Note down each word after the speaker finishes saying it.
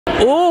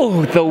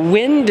Oh, the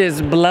wind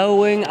is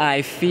blowing.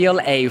 I feel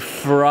a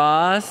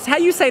frost. How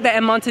you say that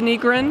in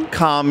Montenegrin?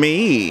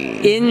 Kami.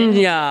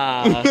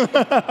 Inja.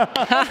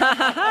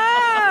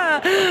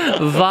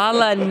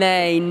 Vala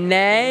ne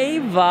ne,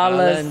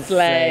 vala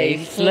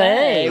slay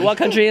slay. What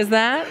country is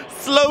that?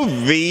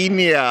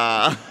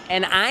 Slovenia.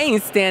 And I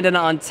ain't standing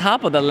on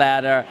top of the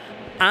ladder.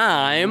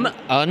 I'm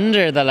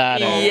under the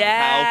ladder.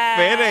 Yes.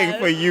 How fitting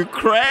for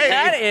Ukraine.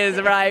 That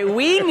is right.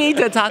 We need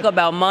to talk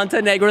about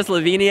Montenegro,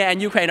 Slovenia, and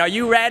Ukraine. Are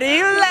you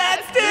ready?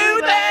 Let's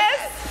do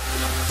this!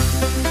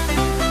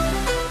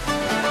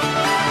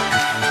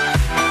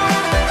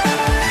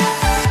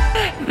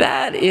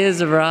 That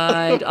is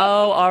right.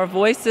 Oh, our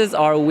voices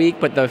are weak,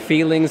 but the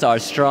feelings are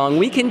strong.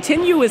 We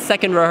continue with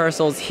second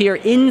rehearsals here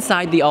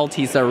inside the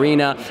Altice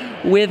Arena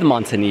with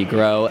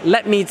Montenegro.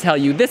 Let me tell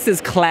you, this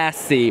is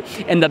classy.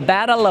 In the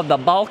Battle of the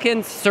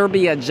Balkans,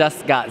 Serbia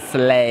just got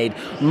slayed.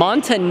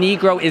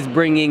 Montenegro is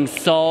bringing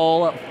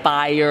soul,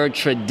 fire,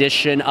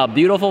 tradition, a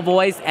beautiful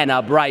voice, and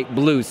a bright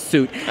blue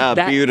suit. A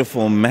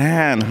beautiful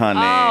man, honey.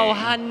 Oh,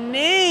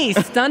 honey.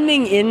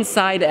 Stunning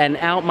inside and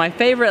out. My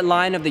favorite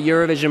line of the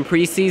Eurovision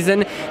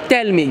preseason.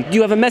 Tell me, do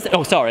you have a message?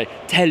 Oh, sorry.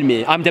 Tell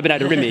me, I'm Debonair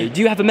Remy. Do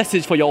you have a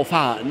message for your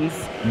fans?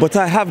 But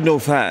I have no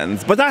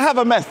fans. But I have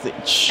a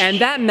message. And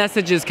that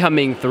message is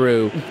coming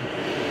through.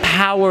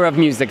 Power of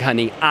music,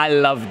 honey. I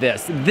love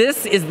this.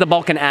 This is the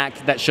Balkan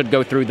act that should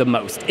go through the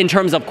most in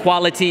terms of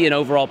quality and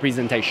overall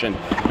presentation.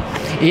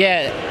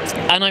 Yeah,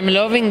 and I'm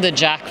loving the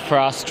Jack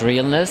Frost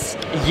realness.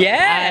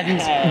 Yeah.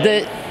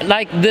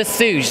 And the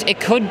suit,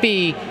 it could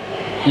be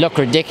look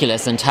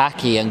ridiculous and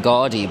tacky and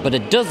gaudy, but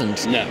it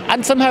doesn't. No.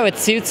 And somehow it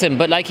suits him,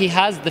 but like he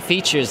has the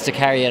features to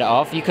carry it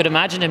off. You could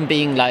imagine him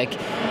being like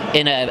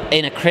in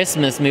a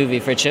Christmas movie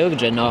for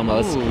children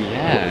almost. Ooh,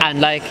 yeah.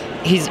 And like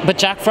but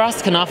Jack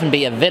Frost can often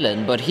be a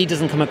villain, but he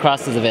doesn't come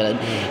across as a villain.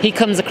 He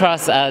comes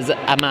across as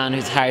a man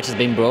whose heart has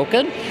been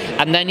broken,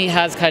 and then he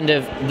has kind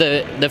of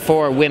the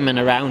four women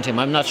around him.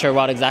 I'm not sure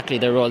what exactly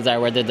their roles are,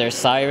 whether they're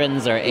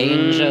sirens or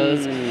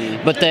angels,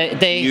 but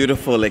they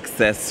beautiful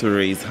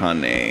accessories,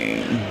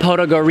 honey.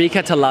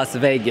 Podgorica to Las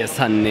Vegas,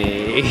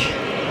 honey.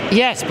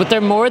 Yes, but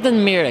they're more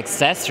than mere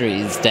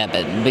accessories,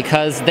 Devin,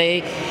 because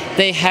they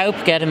help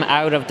get him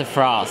out of the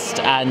frost.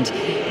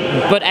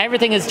 But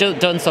everything is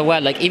done so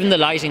well. Like even the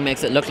lighting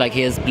makes it look like he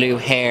has blue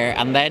hair,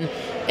 and then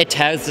it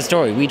tells the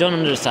story. We don't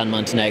understand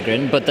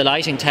Montenegrin, but the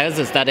lighting tells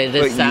us that it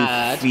is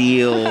sad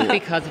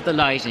because of the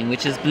lighting,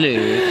 which is blue.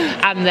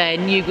 And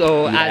then you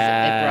go as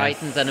it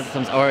brightens and it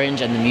becomes orange,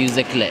 and the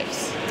music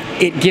lifts.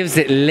 It gives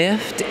it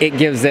lift. It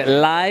gives it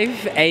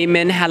life.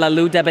 Amen.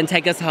 Hallelujah. Devin,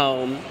 take us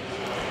home.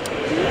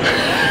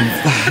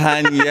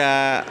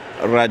 Vanja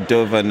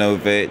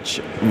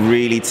Radovanovic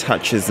really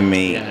touches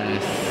me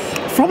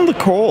from the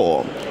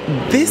core.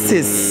 This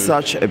is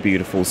such a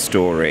beautiful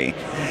story.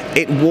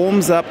 It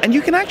warms up, and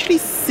you can actually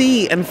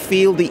see and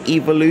feel the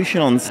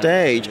evolution on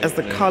stage as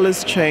the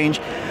colors change.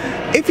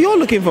 If you're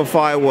looking for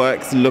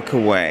fireworks, look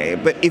away.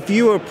 But if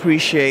you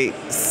appreciate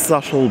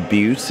subtle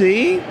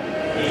beauty,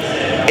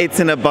 it's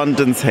in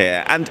abundance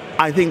here, and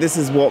I think this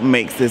is what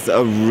makes this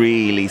a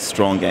really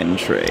strong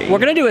entry. We're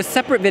going to do a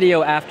separate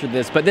video after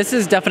this, but this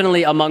is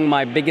definitely among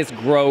my biggest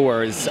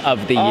growers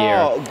of the year.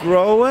 Oh,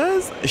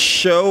 growers,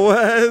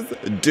 showers,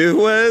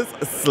 doers,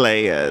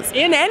 slayers.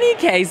 In any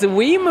case,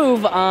 we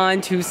move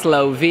on to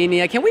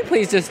Slovenia. Can we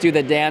please just do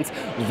the dance?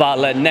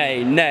 Vala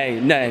ne ne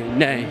ne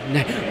ne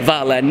ne,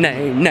 vala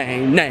ne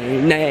ne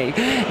ne ne.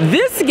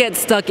 This gets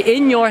stuck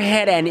in your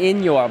head and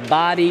in your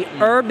body.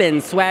 Urban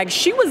swag.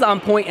 She was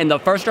on point in the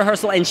first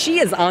rehearsal, and she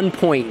is on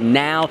point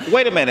now.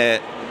 Wait a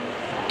minute.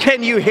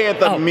 Can you hear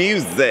the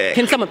music?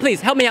 Can someone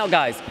please help me out,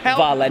 guys?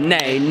 Vala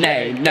ne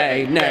ne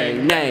ne ne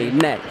ne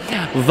ne.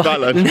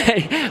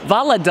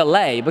 Vala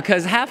delay,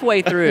 because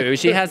halfway through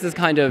she has this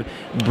kind of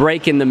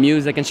break in the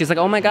music, and she's like,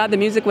 "Oh my God, the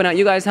music went out.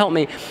 You guys help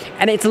me."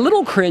 And it's a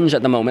little cringe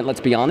at the moment, let's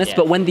be honest.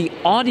 But when the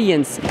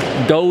audience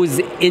goes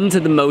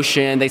into the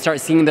motion, they start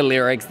singing the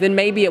lyrics, then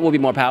maybe it will be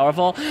more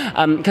powerful.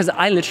 Because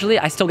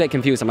I still get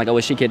confused. I'm like, "Oh,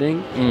 is she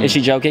kidding? Is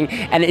she joking?"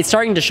 And it's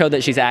starting to show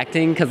that she's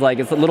acting, because like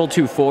it's a little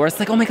too forced.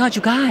 Like, "Oh my God,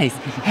 you guys."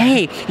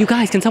 Hey, you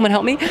guys, can someone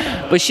help me?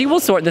 But she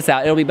will sort this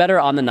out. It'll be better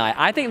on the night.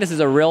 I think this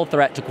is a real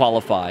threat to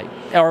qualify.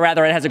 Or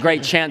rather, it has a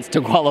great chance to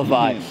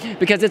qualify.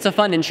 Because it's a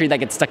fun entry that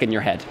gets stuck in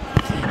your head.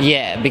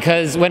 Yeah,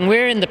 because when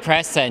we're in the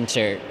press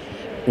center,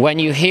 when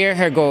you hear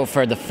her go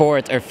for the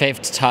fourth or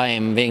fifth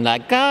time being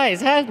like,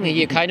 "Guys, help me,"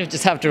 you kind of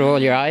just have to roll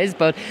your eyes.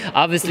 But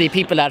obviously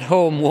people at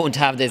home won't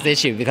have this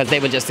issue because they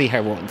will just see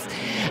her once.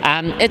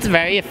 It's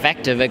very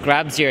effective. It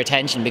grabs your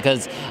attention,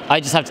 because I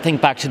just have to think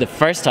back to the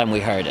first time we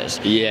heard it.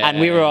 Yeah. And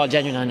we were all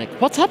genuinely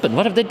like, "What's happened?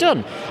 What have they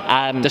done?"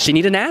 Does she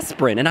need an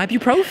aspirin, an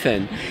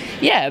ibuprofen?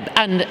 Yeah,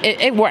 and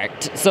it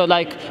worked. So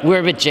like, we're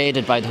a bit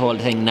jaded by the whole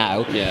thing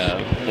now. Yeah.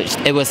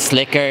 It was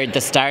slicker.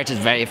 The start is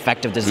very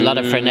effective. There's a lot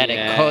of frenetic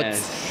cuts.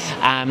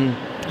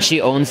 She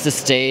owns the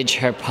stage.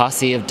 Her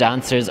posse of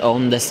dancers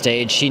own the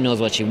stage. She knows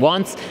what she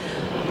wants.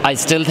 I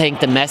still think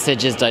the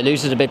message is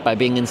diluted a bit by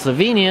being in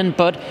Slovenian,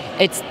 but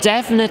it's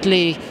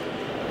definitely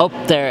up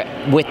there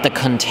with the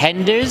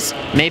contenders.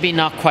 Maybe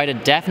not quite a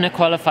definite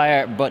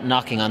qualifier, but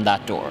knocking on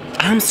that door.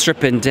 I'm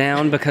stripping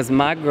down because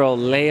my girl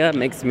Leia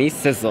makes me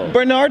sizzle.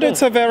 Bernardo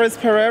Tavares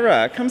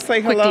Pereira, come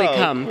say hello. Quickly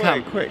come.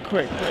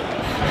 Quick.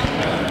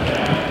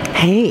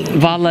 Hey.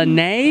 Vala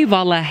nay,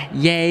 vala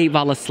yay,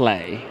 vala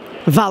slay.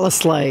 Vala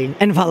slay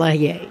and vala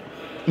yay.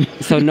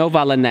 So no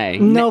vala nay.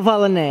 No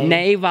vala nay.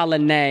 Nay, vala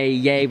nay,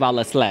 yay,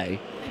 vala slay.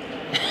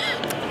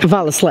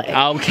 Vala slay.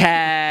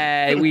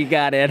 Okay, we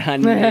got it,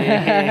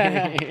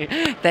 honey.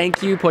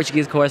 Thank you,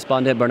 Portuguese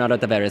correspondent Bernardo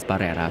Tavares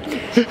Pereira.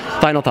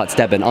 Final thoughts,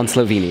 Debin, on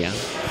Slovenia.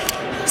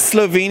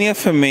 Slovenia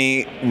for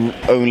me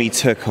only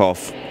took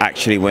off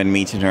actually when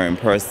meeting her in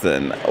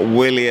person.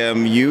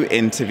 William, you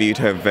interviewed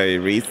her very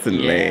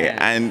recently,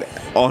 and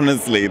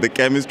honestly, the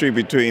chemistry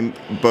between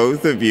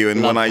both of you,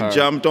 and Love when her. I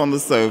jumped on the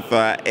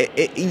sofa,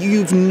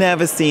 you've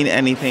never seen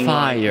anything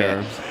like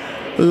it.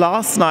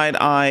 Last night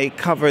I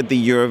covered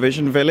the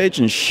Eurovision Village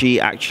and she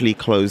actually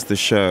closed the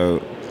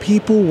show.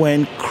 People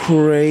went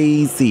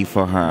crazy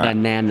for her.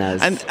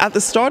 Bananas. And at the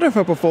start of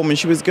her performance,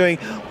 she was going,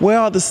 where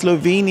are the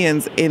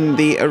Slovenians in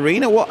the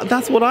arena? Well,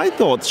 that's what I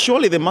thought.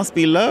 Surely there must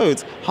be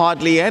loads.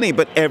 Hardly any,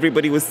 but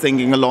everybody was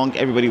singing along,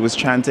 everybody was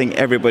chanting,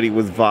 everybody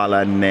was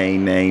Vala, nay,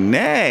 nay,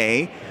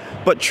 nay.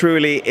 But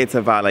truly, it's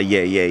a Vala,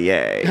 yay, yay,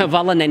 yay.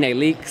 Vala Nene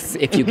leaks,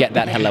 if you get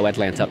that. Hello,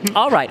 Atlanta.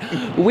 All right,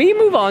 we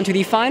move on to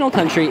the final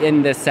country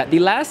in this set. The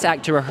last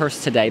act to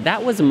rehearse today,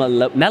 that was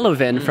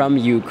Mélovin from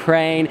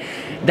Ukraine.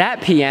 That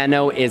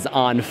piano is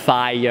on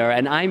fire,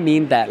 and I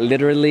mean that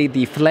literally.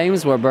 The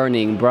flames were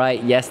burning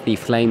bright. Yes, the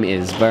flame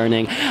is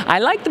burning. I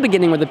like the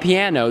beginning with the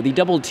piano. The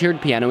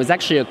double-tiered piano is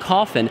actually a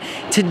coffin.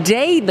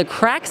 Today, the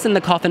cracks in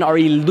the coffin are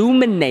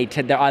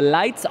illuminated. There are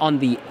lights on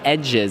the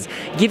edges,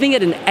 giving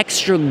it an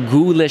extra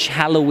ghoulish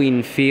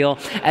Halloween feel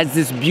as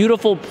this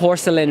beautiful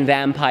porcelain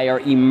vampire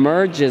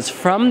emerges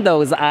from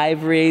those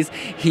ivories.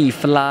 He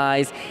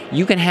flies.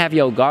 You can have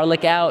your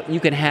garlic out,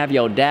 you can have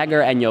your dagger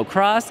and your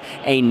cross.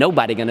 Ain't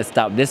nobody gonna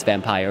stop this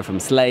vampire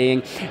from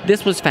slaying.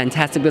 This was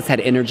fantastic. This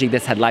had energy,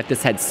 this had life,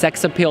 this had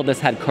sex appeal,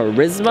 this had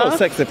charisma. Oh,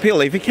 sex appeal.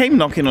 If he came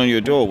knocking on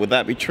your door, would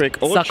that be trick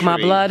or Suck treat? my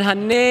blood,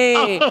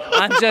 honey.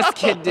 I'm just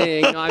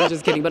kidding. No, I'm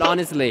just kidding. But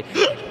honestly,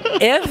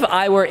 if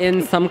I were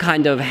in some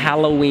kind of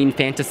Halloween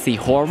fantasy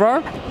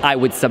horror, I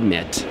would submit.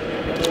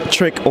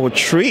 Trick or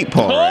treat,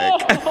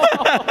 Porrick.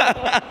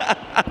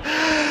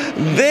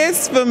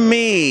 This for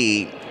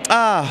me,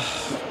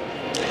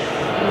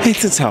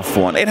 it's a tough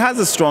one. It has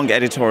a strong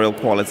editorial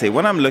quality.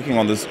 When I'm looking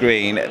on the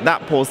screen,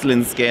 that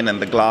porcelain skin and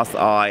the glass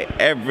eye,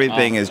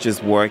 everything is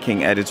just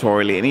working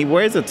editorially. And he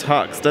wears a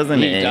tux,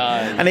 doesn't he? He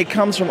does. And it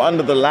comes from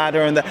under the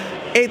ladder, and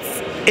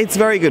it's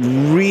very good.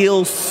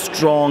 Real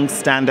strong,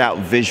 standout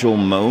visual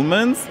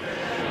moments.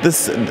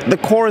 The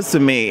chorus to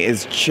me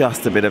is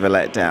just a bit of a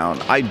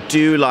letdown. I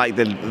do like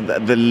the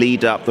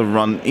lead up, the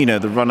run,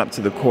 the run up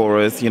to the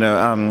chorus.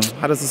 How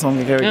does the song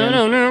go again?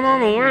 No,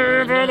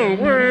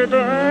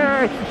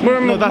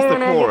 that's the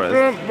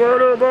chorus.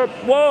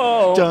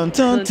 Whoa! Dun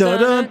dun dun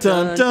dun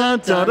dun dun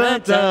dun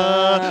dun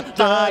dun.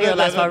 Fire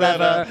lasts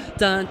forever.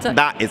 Dun, dun.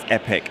 That is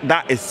epic.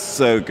 That is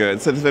so good.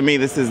 So for me,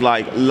 this is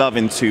like love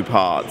in two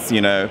parts.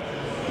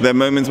 There are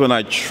moments when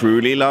I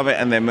truly love it,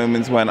 and there are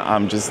moments when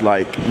I'm just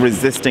like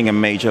resisting a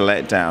major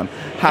letdown.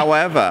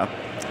 However,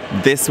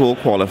 this will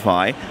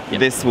qualify,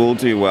 this will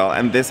do well,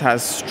 and this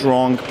has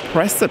strong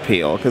press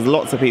appeal because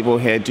lots of people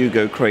here do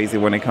go crazy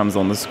when it comes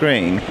on the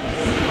screen.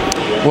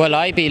 Well,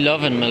 I be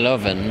loving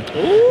Mélovin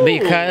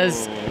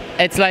because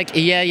it's like,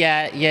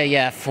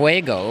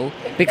 fuego,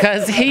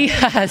 because he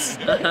has,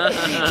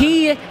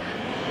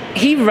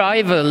 he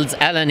rivals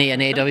Eleni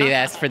and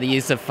AWS for the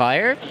use of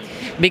fire.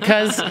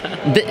 Because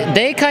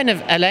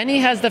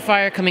Eleni has the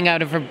fire coming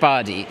out of her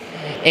body.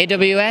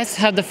 AWS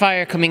have the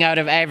fire coming out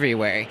of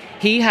everywhere.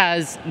 He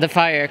has the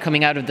fire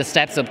coming out of the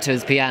steps up to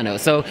his piano.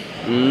 So,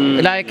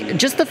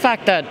 just the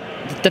fact that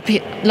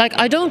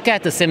I don't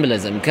get the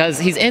symbolism because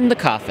he's in the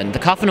coffin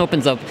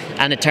opens up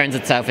and it turns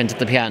itself into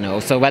the piano.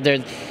 So whether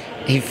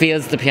he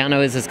feels the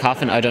piano is his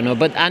coffin, I don't know.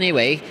 But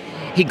anyway,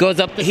 he goes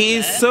up the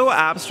He's stairs. so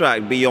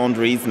abstract beyond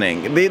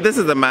reasoning. This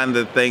is a man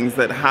that thinks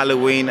that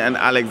Halloween and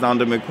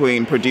Alexander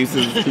McQueen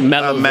produces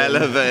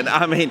Mélovin.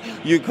 I mean,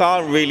 you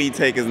can't really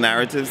take his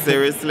narrative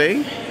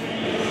seriously.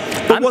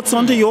 But what's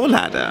under your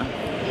ladder?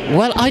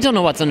 Well, I don't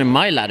know what's under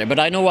my ladder, but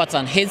I know what's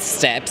on his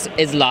steps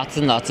is lots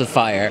and lots of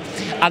fire.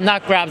 And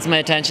that grabs my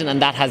attention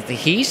and that has the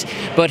heat.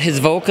 But his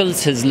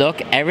vocals, his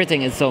look,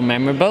 everything is so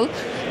memorable.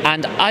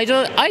 And I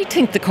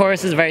think the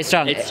chorus is very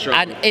strong. It's strong.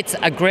 And it's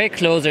a great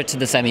closer to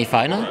the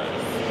semi-final.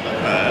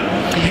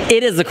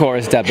 It is the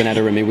chorus, Debin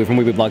Ederimi from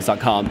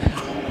wiwibloggs.com.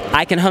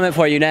 I can hum it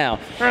for you now.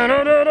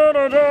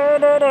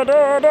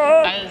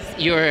 As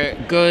your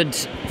good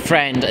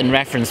friend and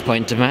reference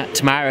point,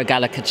 Tamara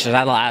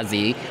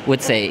Galakachalazi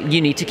would say,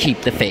 you need to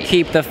keep the faith.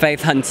 Keep the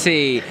faith,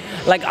 hunty.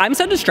 I'm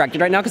so distracted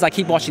right now because I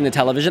keep watching the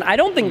television. I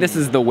don't think this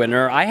is the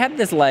winner. I have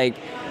this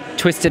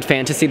twisted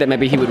fantasy that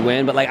maybe he would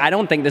win, but like I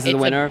don't think this is the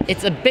winner.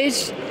 It's a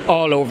bit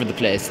all over the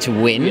place to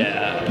win,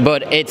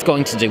 but it's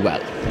going to do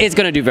well. It's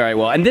going to do very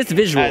well. And this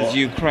visual, as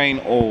Ukraine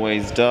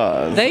always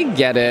does. they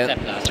get it.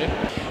 Except last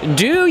year.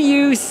 Do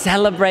you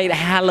celebrate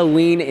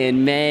Halloween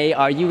in May?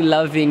 Are you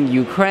loving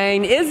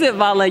Ukraine? Is it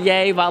Vala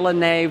yay, Vala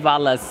nay,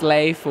 Vala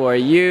slay for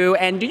you?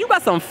 And do you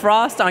got some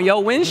frost on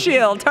your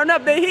windshield? Turn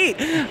up the heat.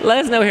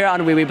 Let us know here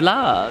on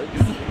wiwibloggs.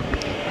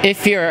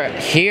 If you're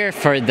here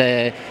for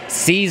the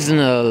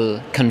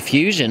seasonal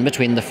confusion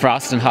between the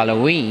frost and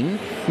Halloween,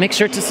 make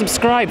sure to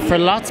subscribe for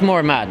lots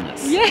more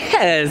madness.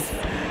 Yes.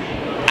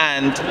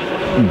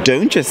 And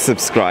don't just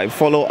subscribe,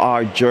 follow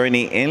our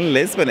journey in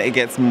Lisbon. It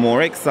gets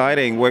more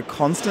exciting. We're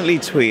constantly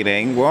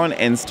tweeting. We're on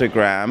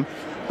Instagram.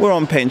 We're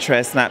on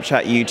Pinterest,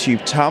 Snapchat,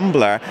 YouTube,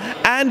 Tumblr.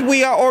 And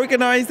we are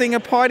organizing a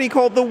party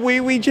called the Wee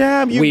Wee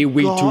Jam. Wee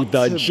Wee to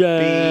the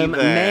Jam.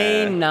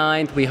 May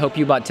 9th. We hope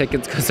you bought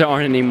tickets because there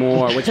aren't any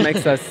more, which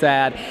makes us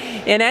sad.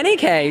 In any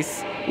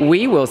case,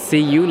 we will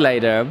see you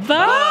later.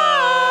 Bye.